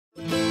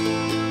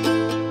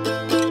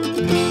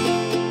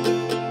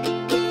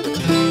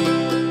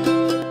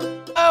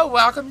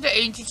welcome to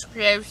Angie's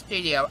Creative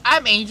Studio.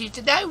 I'm Angie.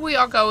 Today we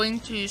are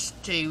going to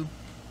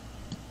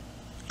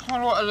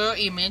hold a little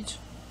image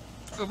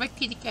of a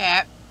kitty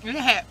cat in a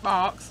hat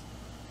box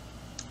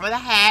with a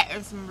hat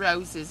and some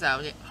roses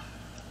on it.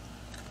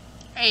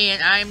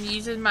 And I'm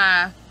using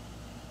my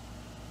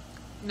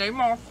new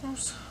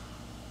markers.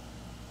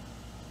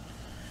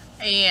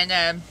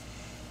 And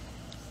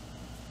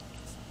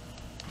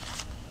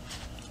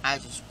I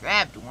just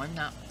grabbed one,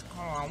 not the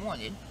color I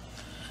wanted.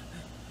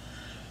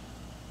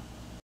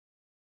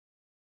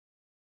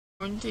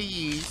 I'm going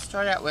to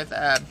start out with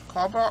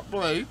cobalt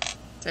blue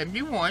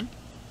 71,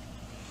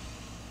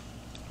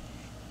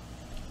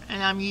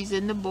 and I'm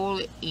using the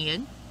bullet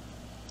end.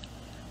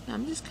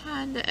 I'm just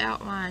kind of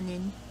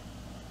outlining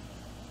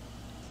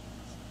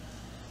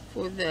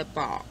for the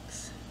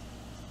box.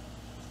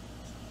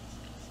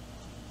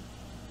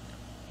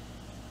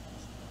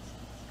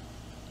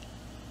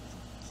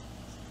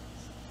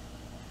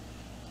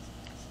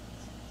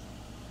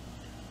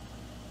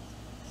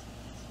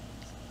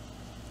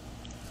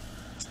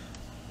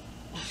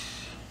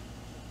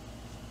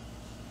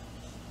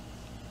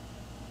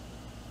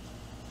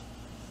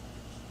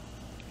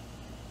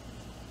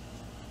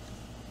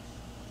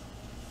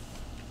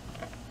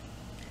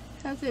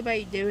 How's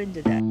everybody doing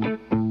today?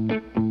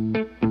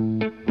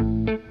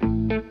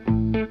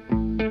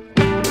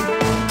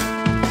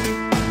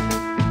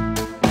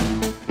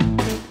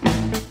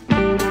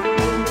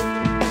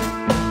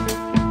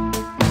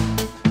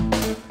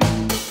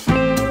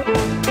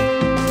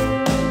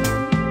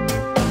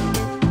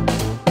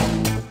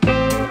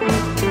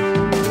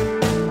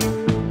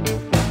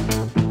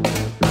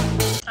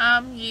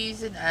 I'm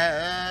using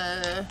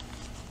let's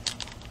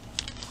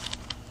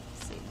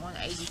see,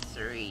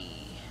 183.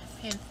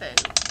 Pinto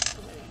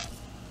blue.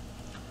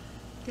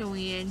 Go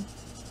in.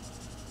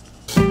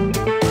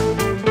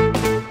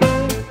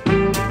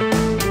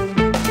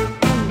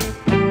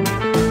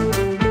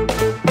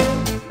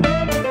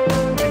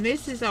 And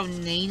this is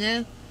on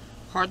Nina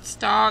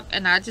cardstock,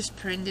 and I just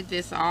printed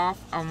this off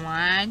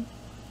online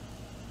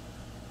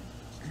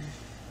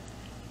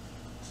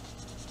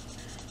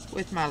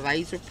with my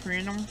laser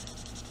printer a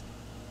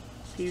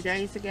few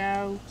days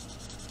ago.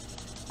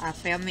 I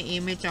found the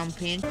image on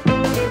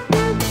Pinterest.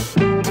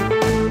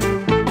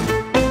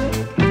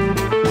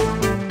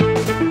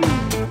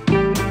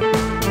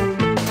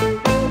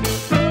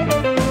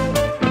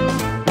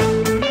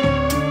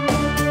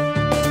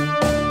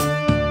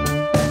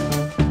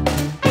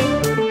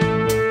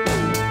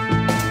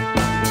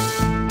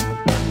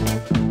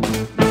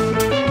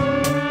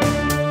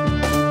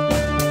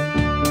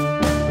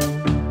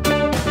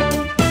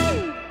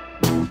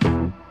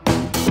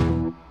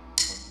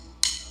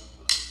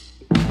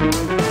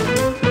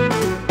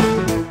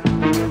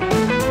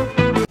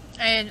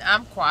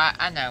 I'm quiet,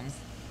 I know.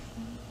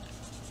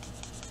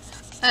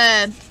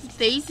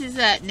 These is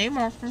new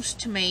markers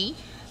to me.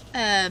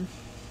 They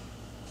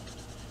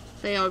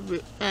are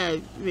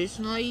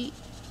originally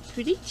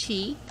pretty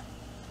cheap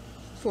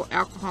for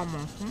alcohol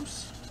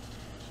markers.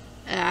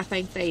 I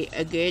think they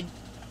are good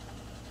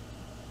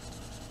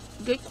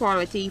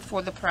quality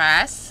for the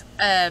price.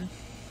 I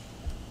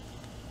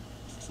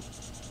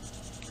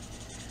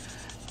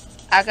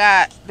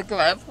got the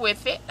glove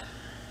with it.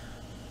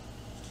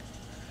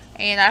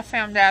 And I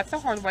found out the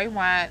hard way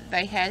why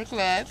they had a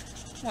glove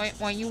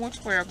when you want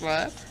to wear a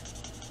glove.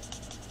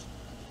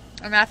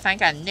 And I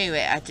think I knew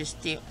it, I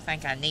just didn't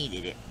think I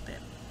needed it.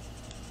 But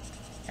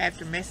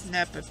after messing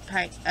up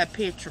a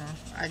picture,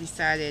 I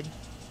decided,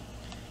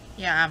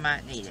 yeah, I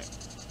might need it.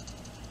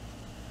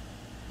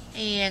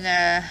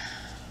 And,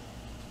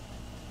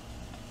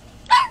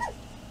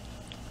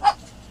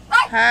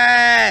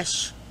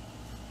 hush!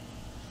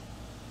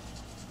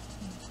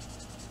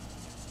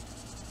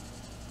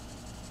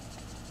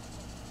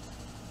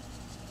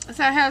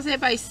 So how's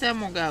everybody's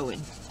summer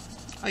going?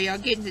 Are y'all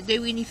getting to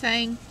do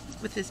anything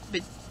with this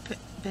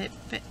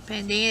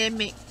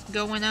pandemic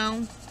going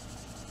on?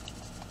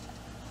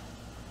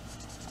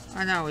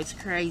 I know, it's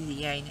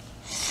crazy, ain't it?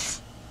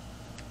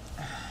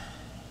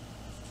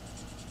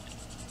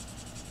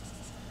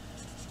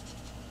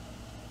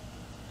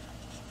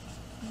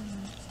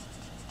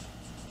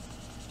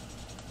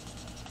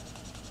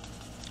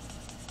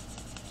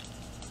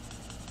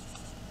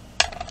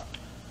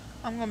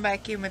 I'm going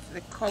back in with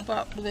the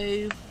cobalt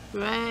blue.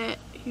 Right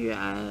here,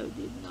 I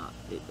did not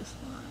do this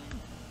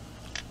line.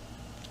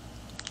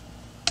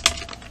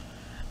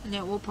 And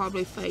that will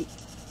probably fade,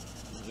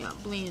 yeah,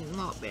 blend a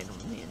lot better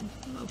than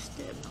most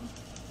of them.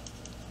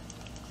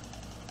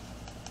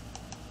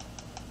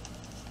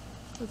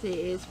 Because it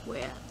is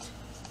wet.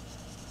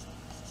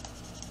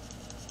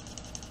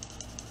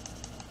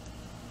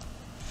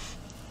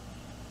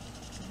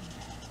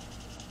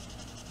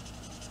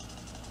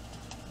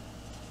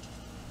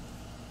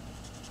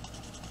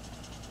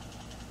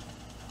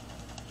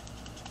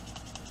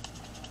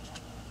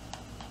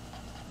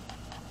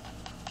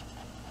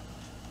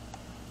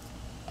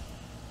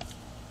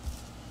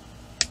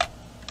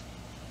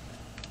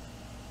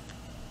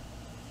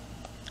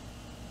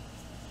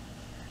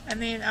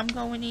 And then I'm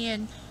going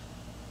in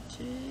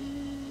to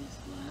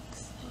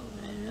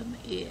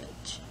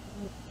edge.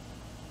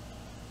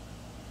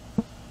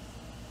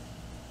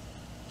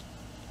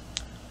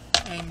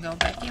 And go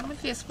back in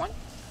with this one.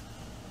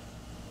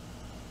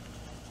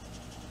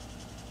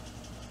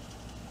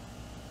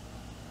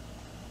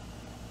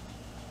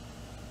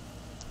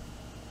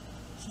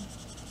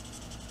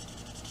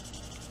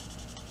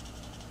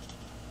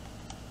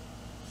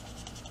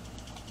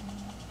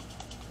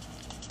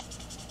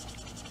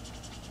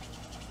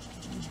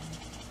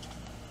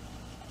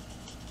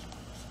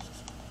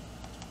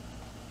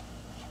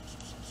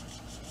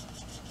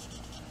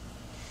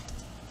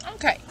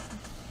 Okay.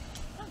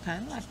 Okay, I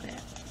like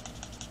that.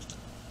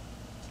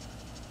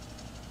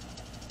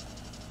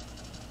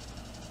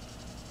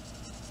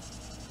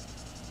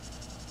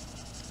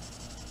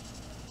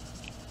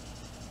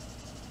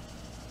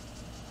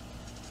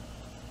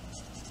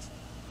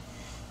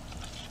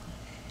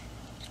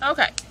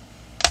 Okay.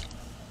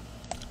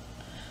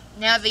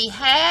 Now the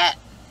hat,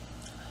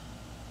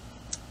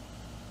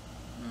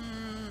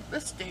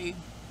 let's do,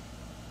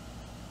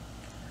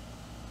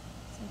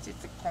 since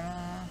it's a corn,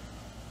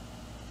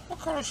 what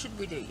color should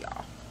we do,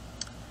 y'all?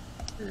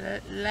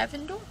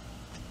 Lavender?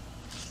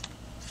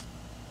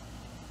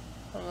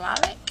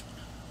 Lilac?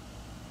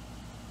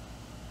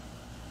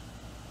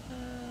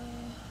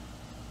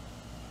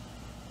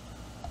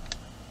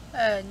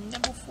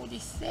 Number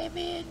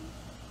 47.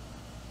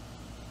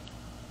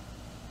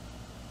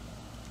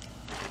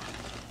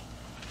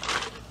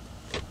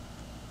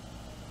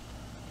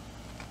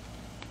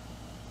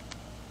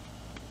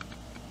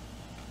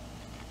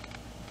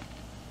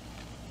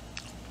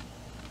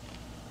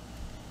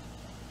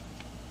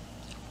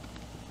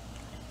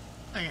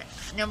 Okay,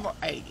 number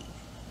 80.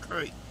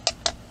 Great.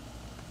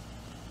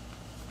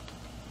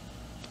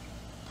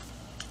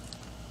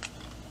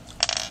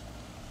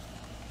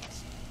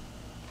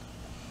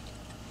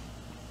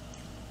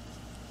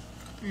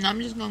 And I'm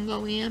just going to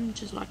go in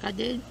just like I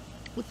did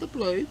with the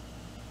blue.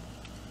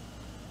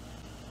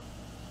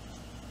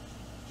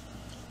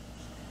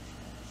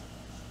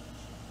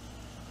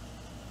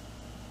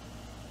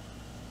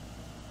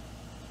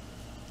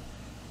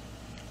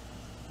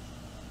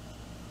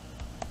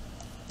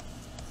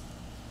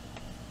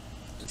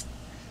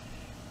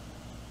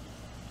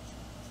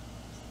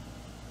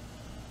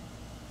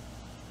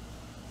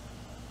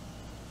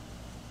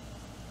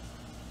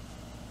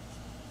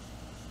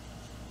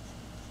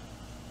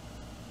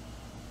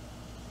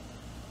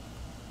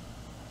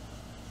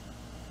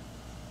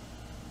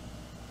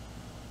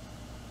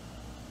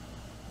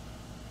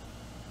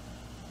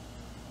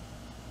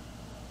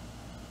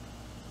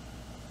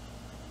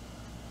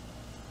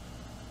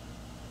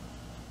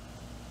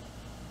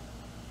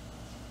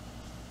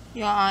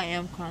 Yeah, I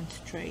am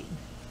concentrating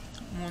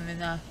more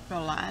than I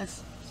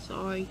realize.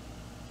 Sorry.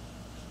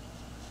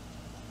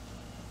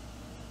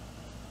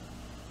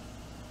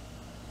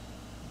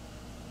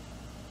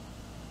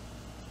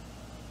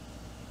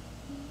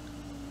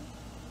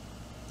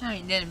 I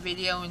ain't done a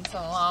video in so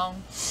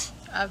long.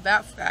 I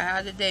about forgot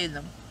how to do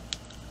them.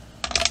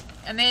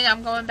 And then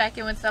I'm going back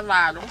in with the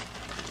lighter.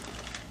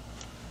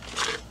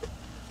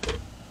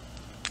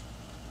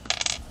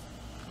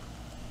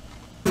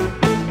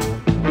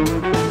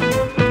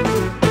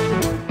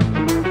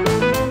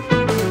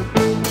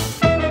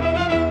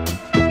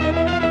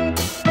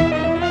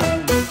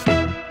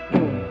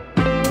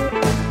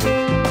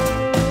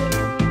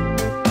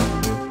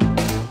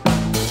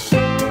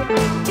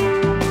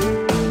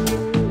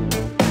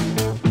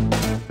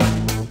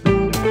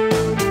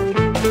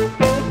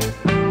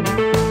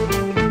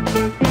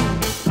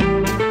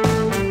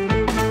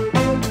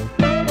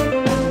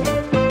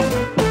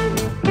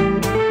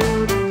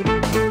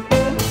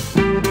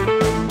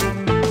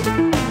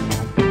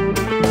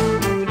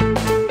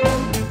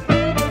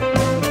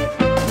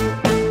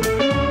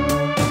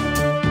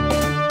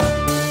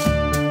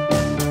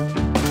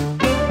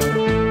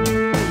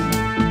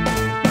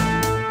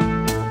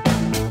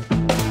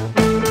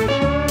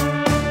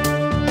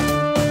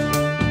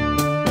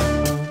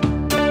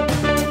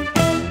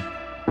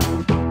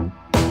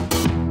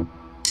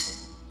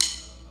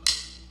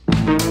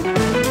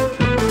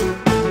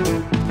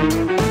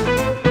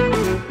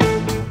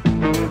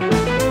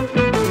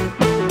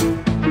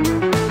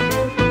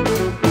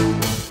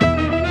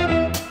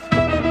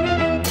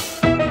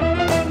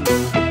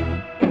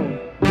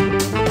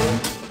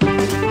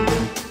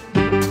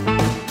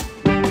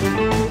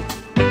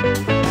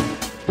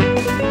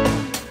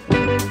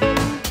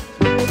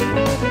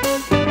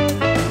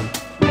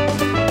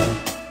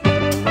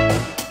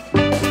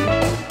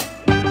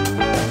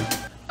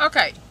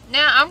 Okay,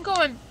 now I'm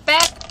going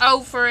back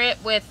over it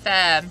with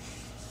pastel.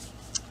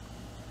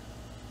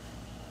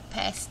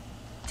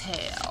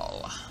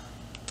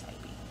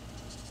 Maybe.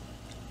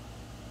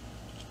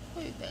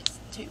 Ooh, that's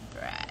too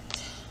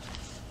bright.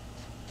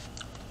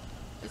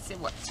 Let's see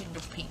what Tinder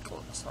Pink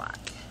looks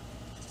like.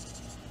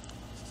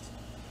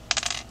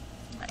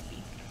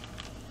 Maybe.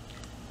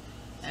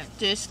 And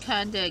just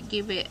kind of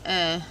give it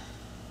a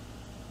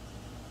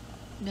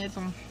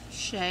another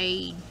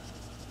shade.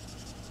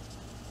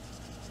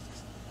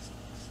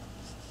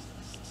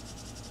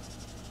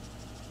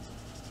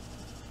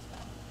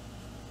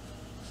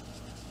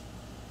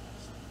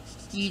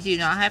 You do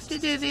not have to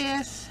do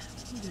this.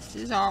 This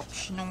is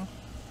optional.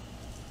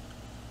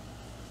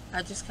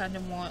 I just kind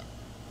of want,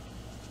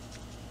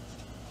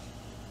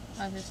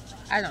 I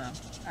don't know.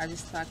 I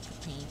just like the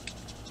pink.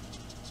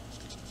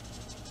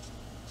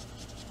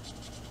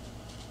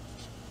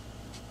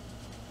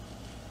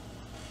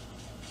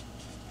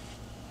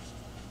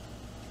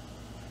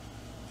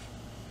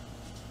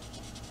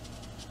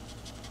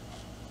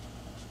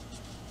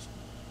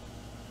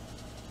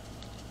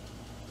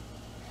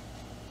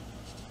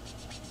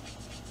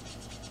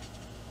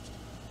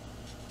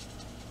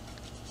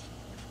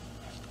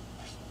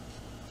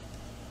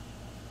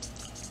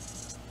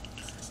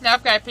 Now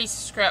I've got a piece of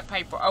scrap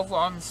paper over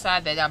on the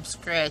side that I'm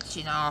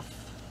scratching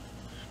off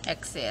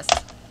excess.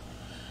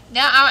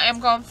 Now I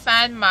am going to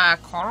find my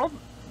color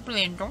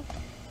blender.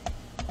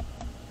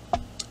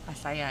 I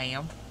say I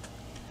am.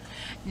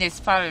 And it's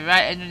probably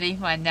right underneath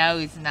my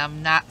nose and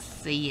I'm not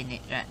seeing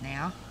it right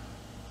now.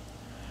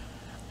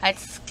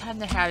 That's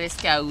kind of how this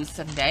goes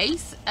some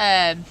days.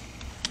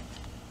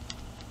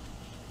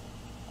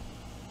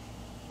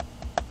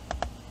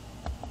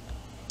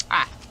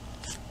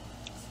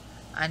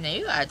 I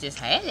knew I just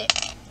had it.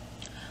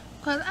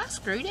 Because I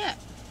screwed up.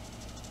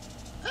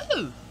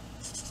 Ooh.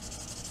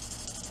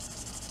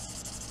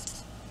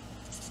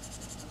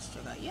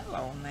 Still got yellow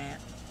on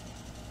that.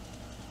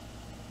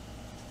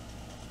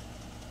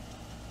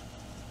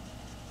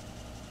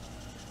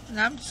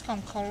 And I'm just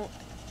going to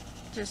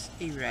just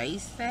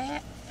erase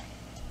that.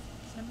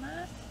 Am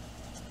I?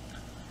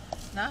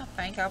 No, I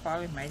think I've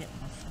already made it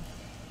more fun.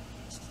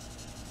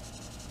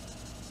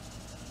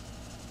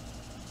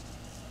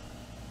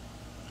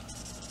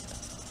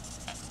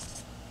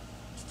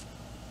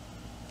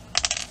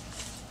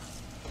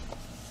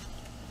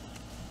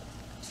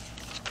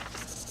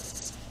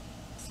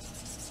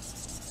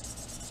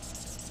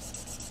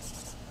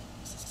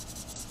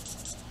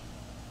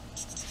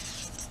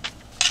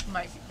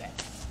 Maybe that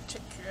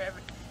took care of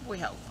it. We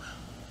hope.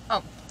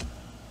 Oh.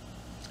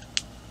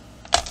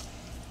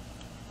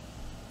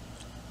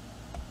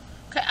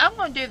 Okay, I'm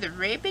going to do the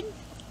ribbon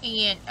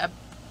in a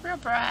real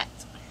bright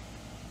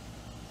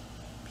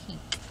pink.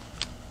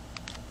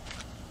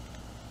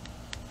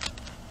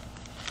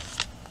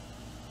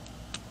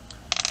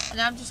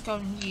 And I'm just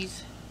going to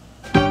use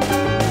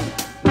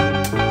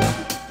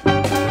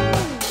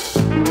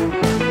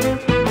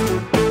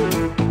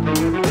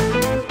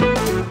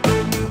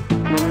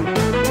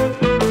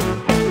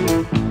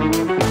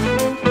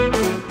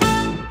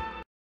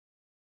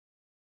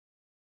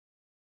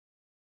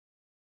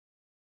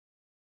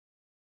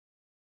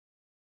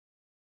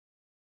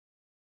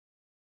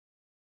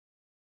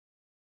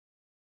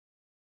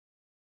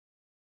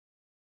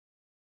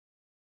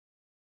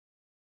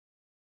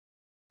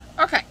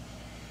okay.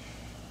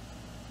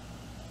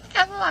 I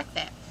kind of like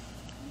that.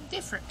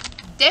 Different.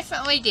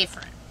 Definitely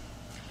different.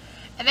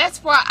 And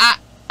that's why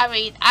I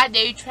mean, I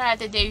do try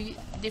to do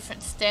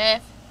different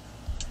stuff.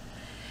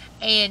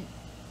 And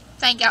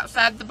think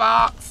outside the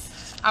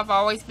box. I've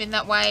always been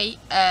that way.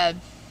 And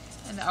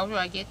the older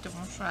I get, the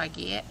more I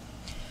get.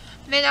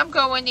 And then I'm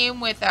going in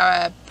with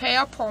a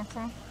pale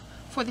purple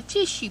for the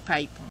tissue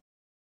paper.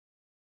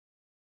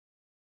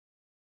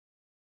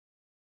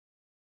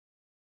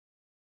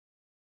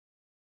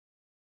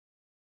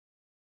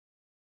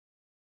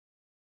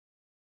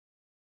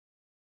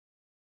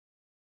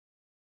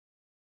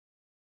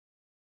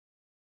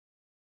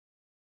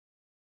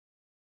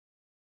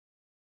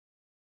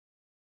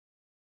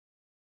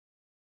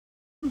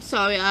 I'm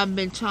sorry, I've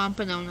been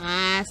chomping on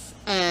ice.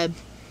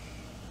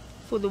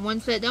 For the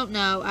ones that don't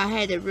know, I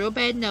had a real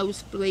bad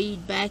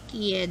nosebleed back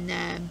in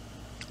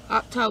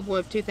October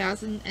of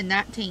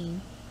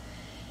 2019.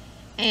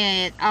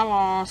 And I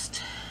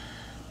lost,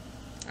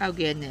 oh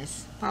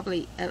goodness,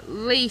 probably at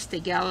least a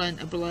gallon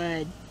of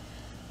blood.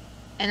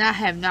 And I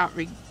have not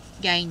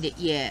regained it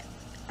yet.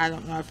 I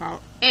don't know if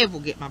I'll ever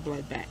get my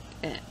blood back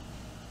up.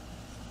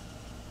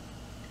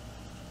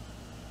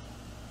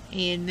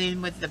 And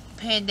then with the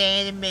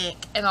pandemic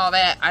and all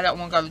that, I don't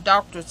want to go to the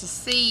doctor to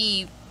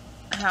see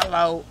how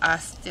low I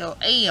still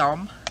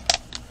am.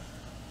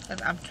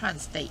 Because I'm trying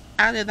to stay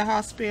out of the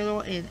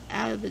hospital and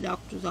out of the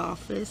doctor's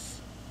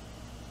office.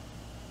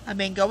 I've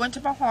been going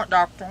to my heart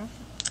doctor.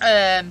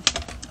 They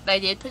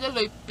did put a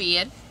loop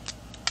in.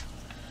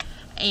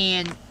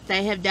 And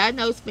they have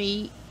diagnosed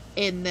me,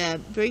 and the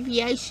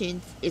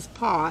abbreviation is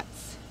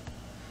POTS.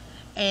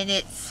 And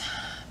it's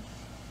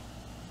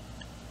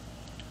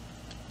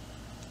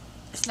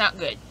not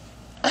good.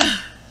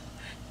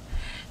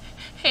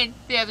 And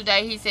the other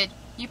day he said,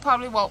 you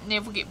probably won't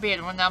never get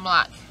better. And I'm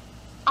like,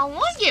 I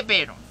want to get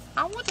better.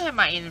 I want to have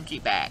my energy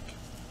back.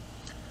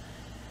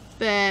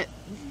 But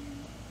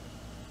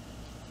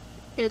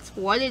it's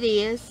what it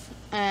is.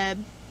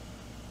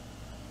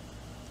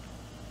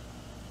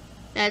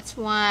 That's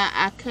why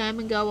I come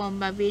and go on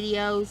my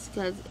videos,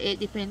 because it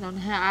depends on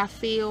how I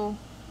feel.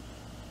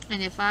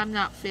 And if I'm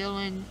not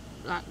feeling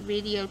like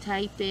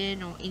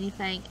videotaping or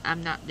anything,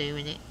 I'm not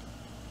doing it.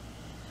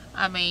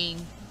 I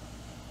mean,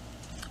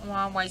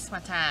 why waste my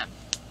time?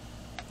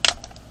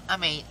 I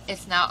mean,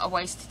 it's not a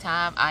waste of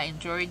time. I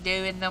enjoy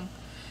doing them.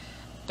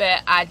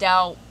 But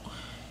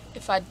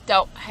if I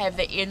don't have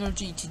the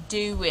energy to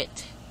do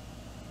it,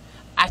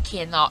 I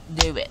cannot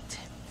do it.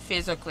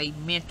 Physically,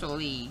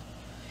 mentally,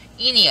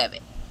 any of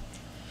it.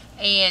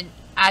 And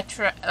I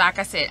try, like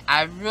I said,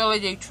 I really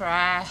do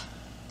try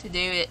to do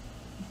it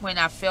when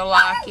I feel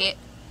like it.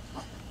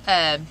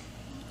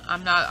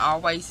 I'm not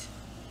always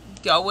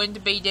going to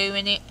be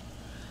doing it,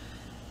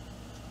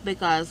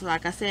 because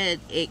like I said,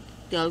 it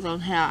goes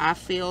on how I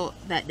feel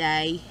that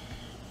day,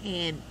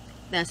 and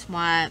that's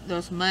why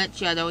those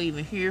months y'all don't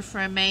even hear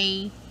from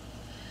me.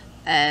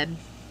 And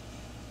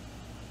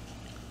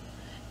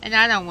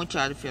I don't want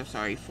y'all to feel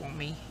sorry for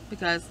me,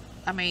 because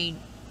I mean,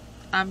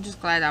 I'm just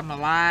glad I'm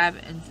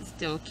alive and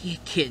still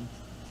kicking.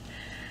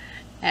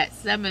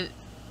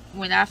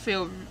 When I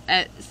feel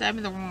at some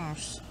of the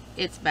worst,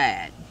 it's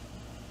bad.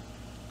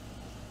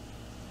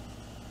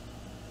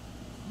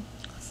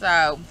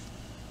 So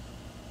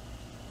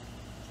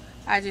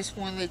I just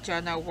want to let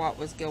y'all know what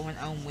was going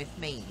on with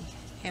me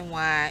and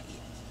why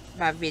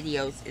my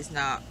videos is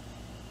not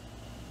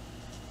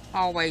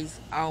always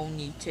on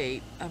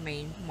YouTube. I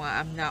mean, why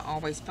I'm not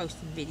always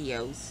posting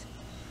videos.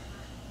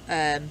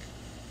 I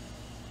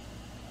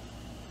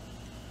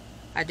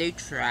do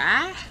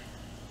try,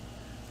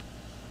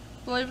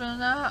 believe it or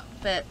not,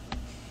 but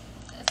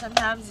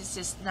sometimes it's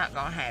just not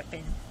gonna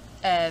happen.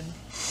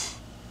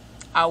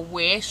 I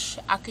wish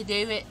I could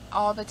do it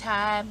all the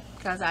time,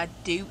 because I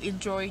do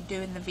enjoy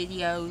doing the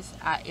videos.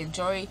 I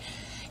enjoy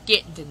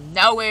getting to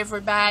know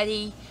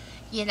everybody,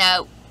 you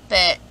know,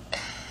 but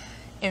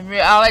in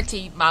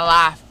reality, my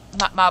life,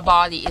 my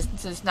body is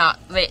just not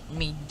letting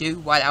me do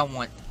what I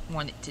want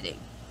it to do.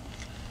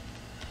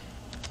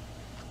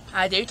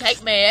 I do take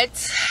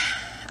meds.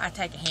 I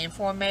take a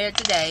handful of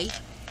meds a day,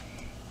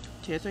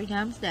 2 or 3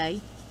 times a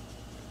day,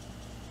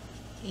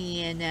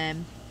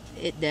 and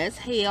it does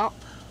help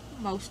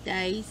most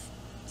days.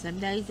 Some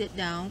days it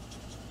don't.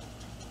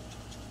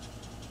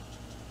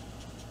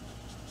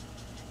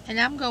 And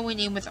I'm going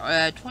in with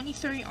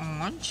 23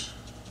 orange,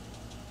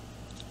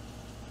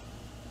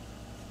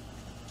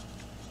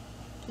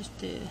 just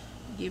to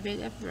give it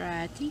a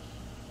variety.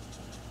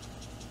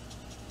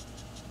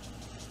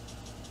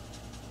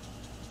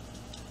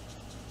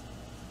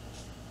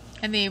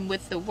 And then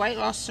with the weight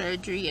loss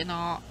surgery and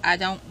all, I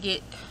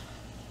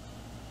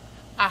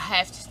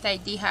have to stay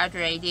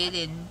dehydrated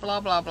and blah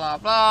blah blah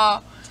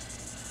blah.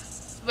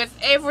 With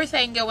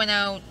everything going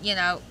on, you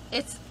know,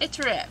 it's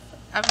rough.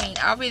 I mean,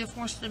 I'll be the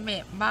first to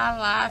admit,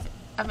 my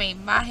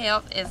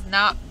health is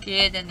not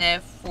good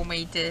enough for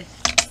me to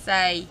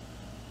say,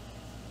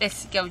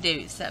 let's go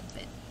do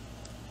something.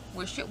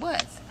 Wish it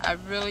was. I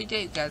really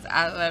do, because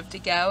I love to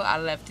go, I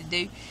love to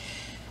do,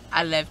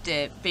 I love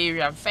to be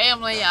around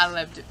family, I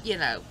love to, you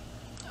know.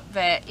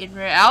 But in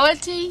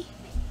reality,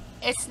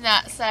 it's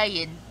not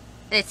saying,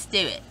 let's do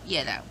it,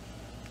 you know.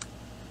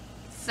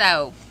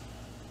 So,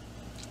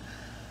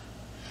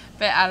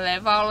 but I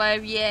love all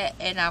of you,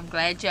 and I'm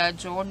glad y'all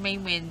joined me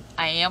when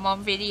I am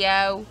on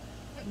video,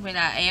 when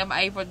I am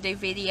able to do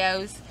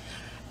videos.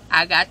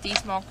 I got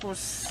these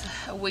markers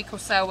a week or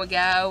so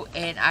ago,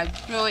 and I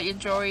really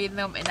enjoy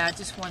them, and I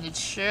just wanted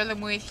to share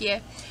them with you.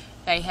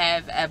 They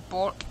have a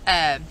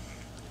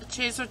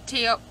chisel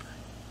tip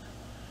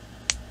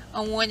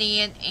on one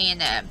end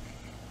and a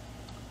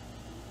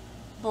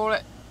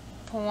bullet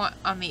point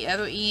on the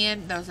other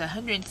end. There's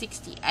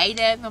 168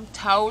 of them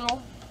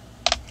total,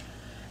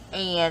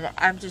 and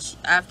I've just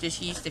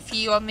used a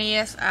few on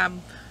this.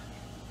 I'm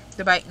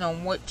debating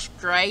on which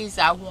grays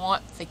I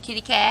want for kitty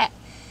cat,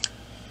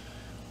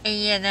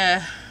 and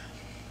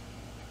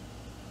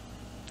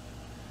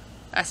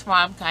that's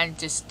why I'm kind of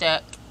just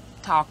stuck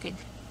talking.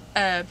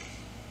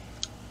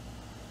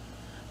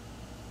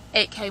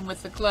 It came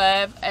with the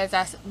glove, as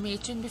I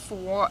mentioned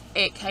before.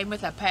 It came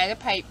with a pad of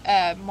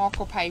paper,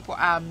 marker paper.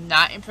 I'm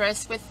not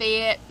impressed with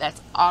it.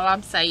 That's all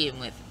I'm saying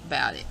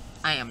about it.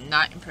 I am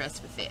not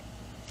impressed with it.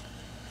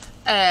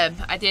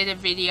 I did a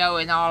video,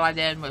 and all I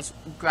did was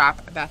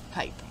gripe about the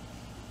paper,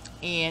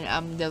 and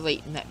I'm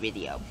deleting that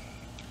video.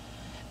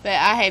 But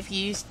I have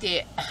used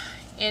it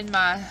in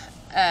my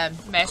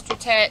Master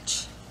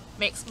Touch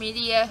Mixed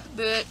Media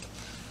book.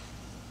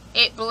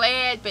 It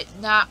bled, but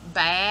not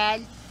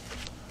bad.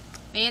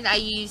 Then I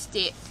used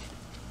it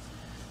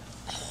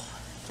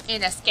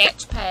in a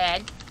sketch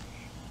pad,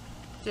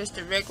 just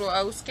a regular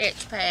old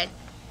sketch pad,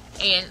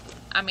 and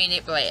I mean,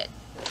 it bled.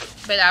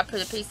 But I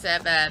put a piece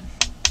of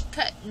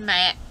cutting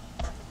mat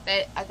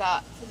that I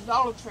got from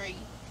Dollar Tree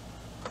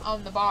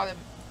on the bottom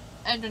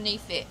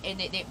underneath it,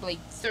 and it didn't bleed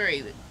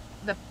through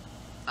the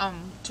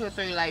 2 or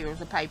 3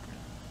 layers of paper.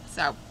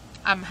 So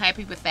I'm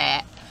happy with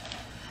that.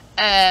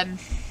 I'm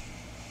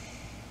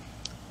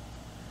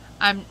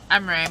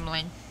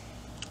rambling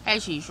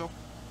as usual,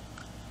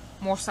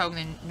 more so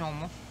than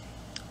normal.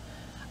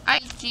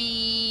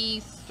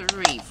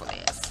 IG3 for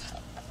this,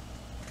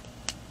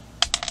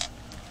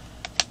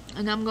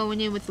 and I'm going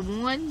in with the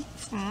one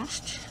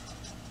first.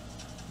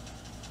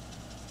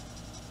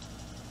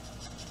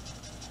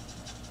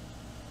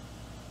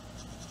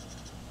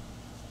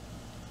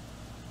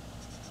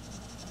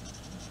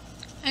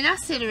 And I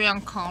sit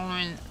around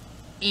coloring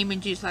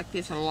images like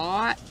this a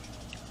lot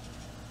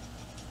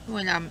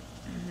when I'm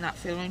not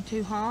feeling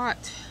too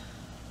hot.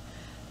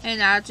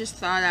 And I just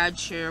thought I'd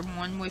share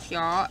one with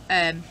y'all.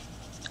 Then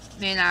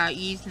I'll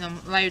use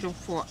them later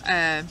for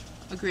a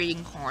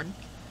greeting card.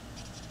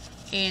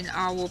 And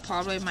I will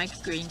probably make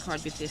a greeting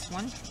card with this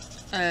one.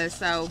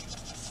 So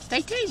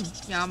stay tuned.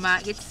 Y'all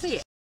might get to see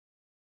it.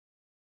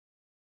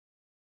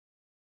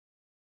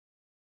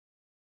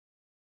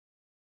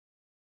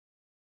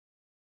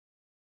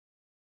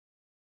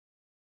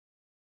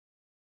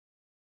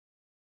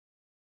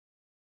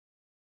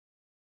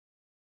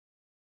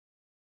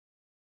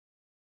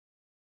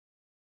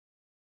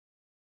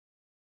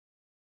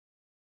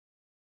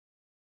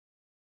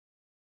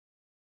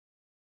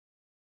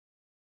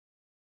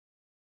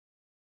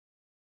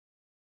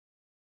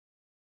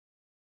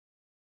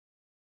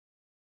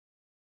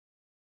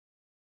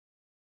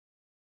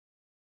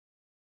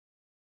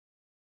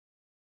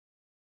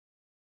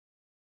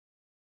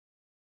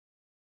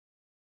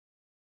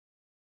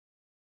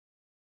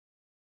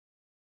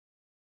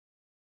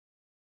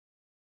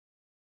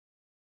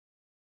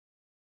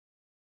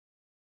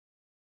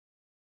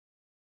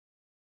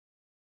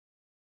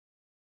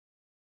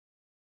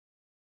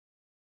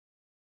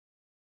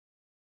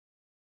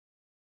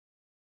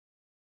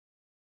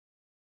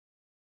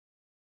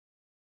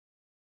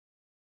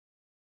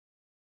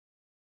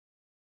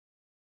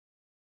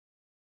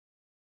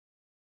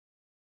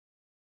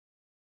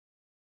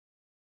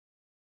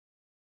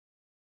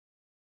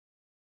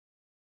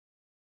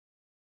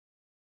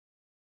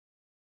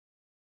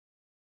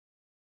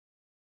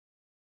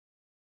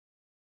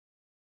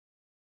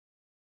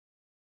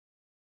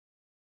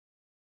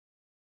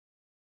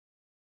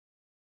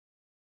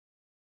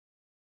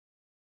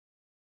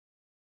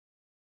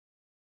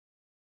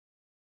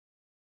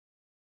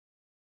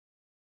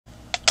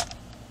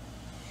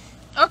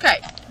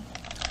 Okay,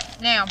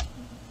 now,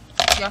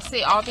 y'all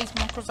see all these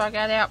markers I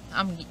got out?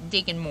 I'm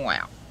digging more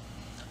out.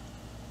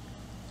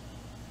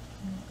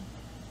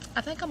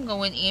 I think I'm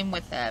going in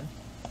with now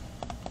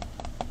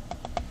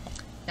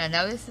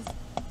notice this,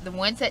 the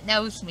ones that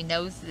knows me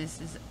knows this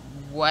is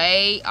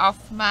way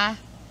off my,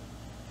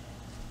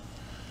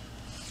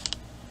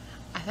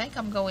 I think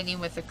I'm going in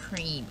with a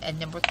cream at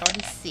number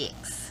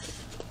 36.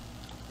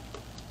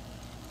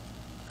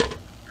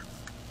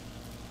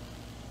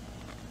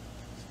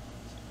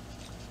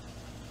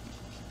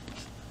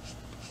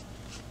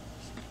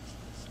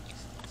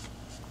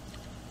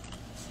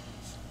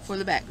 For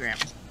the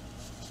background.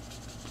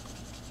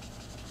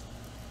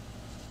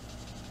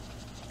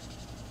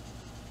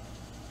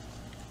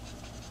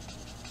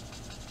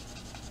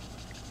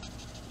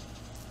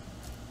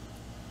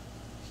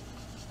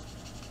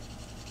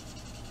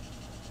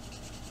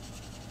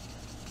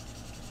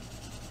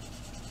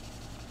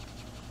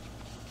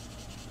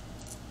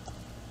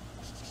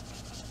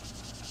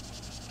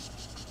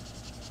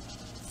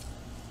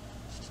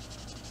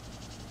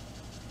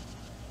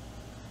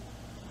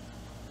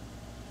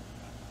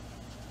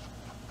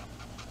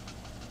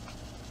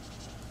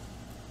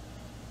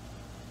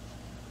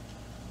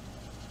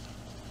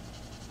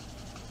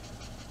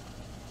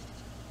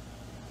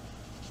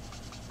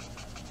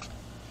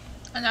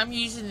 And I'm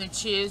using the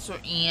chisel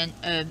and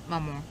my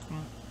marker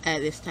at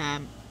this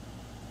time.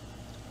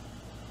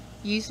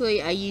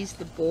 Usually I use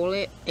the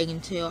bullet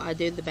until I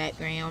do the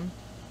background.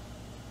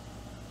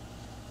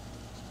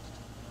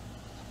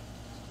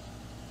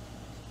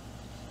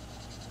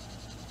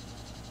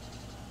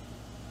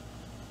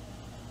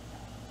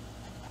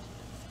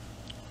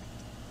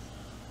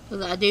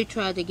 Because I do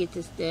try to get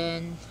this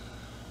done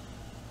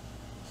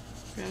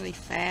really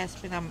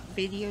fast when I'm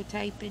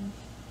videotaping.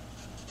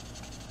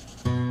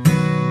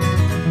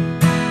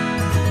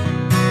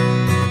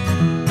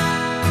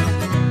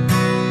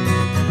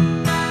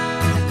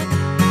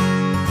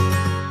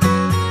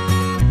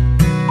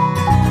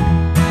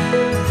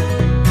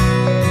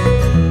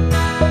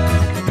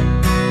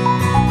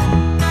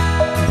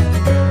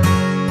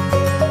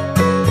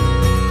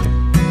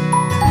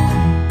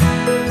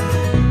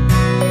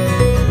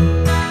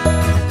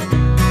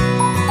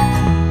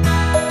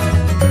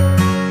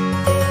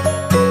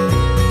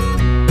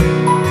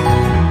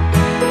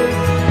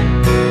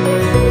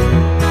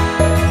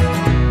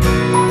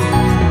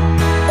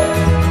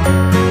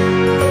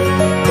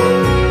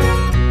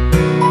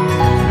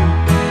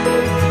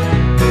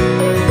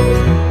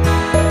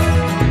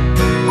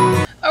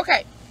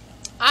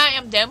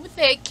 Done with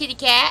the kitty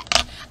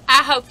cat.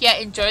 I hope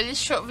y'all enjoyed this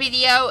short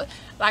video.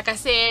 Like I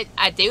said,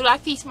 I do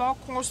like these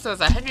markers. So there's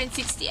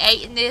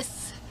 168 in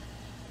this,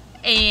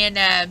 and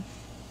I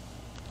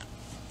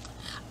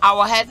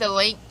will have the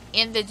link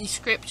in the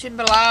description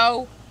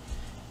below.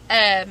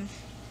 The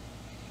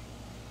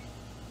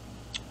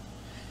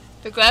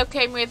glove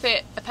came with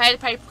it. The pad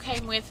paper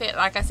came with it.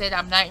 Like I said,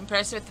 I'm not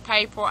impressed with the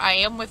paper. I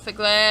am with the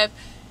glove.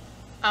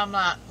 I'm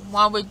like,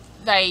 why would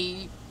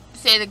they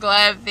say the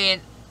glove?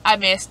 Then I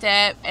messed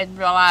up and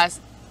realized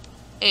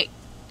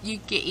you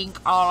get ink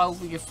all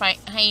over your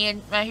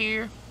hand right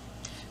here.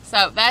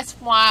 So that's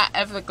why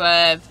of the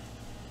glove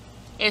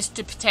is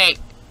to protect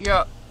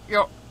your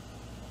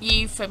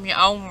you from your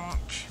own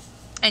launch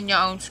and your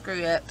own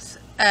screw ups.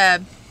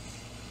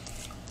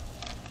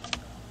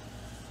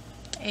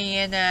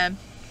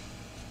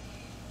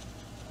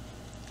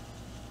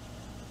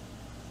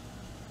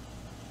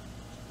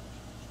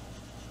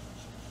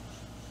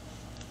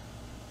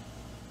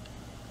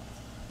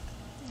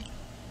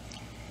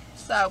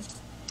 So,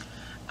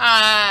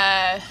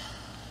 I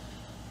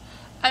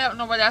don't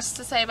know what else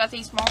to say about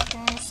these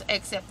markers,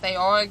 except they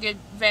are a good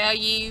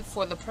value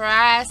for the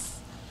price.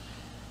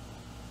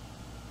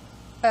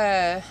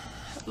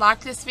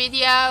 Like this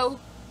video,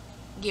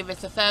 give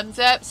us a thumbs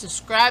up,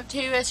 subscribe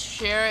to us,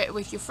 share it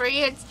with your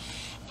friends,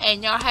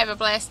 and y'all have a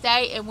blessed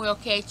day, and we'll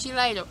catch you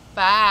later.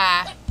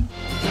 Bye.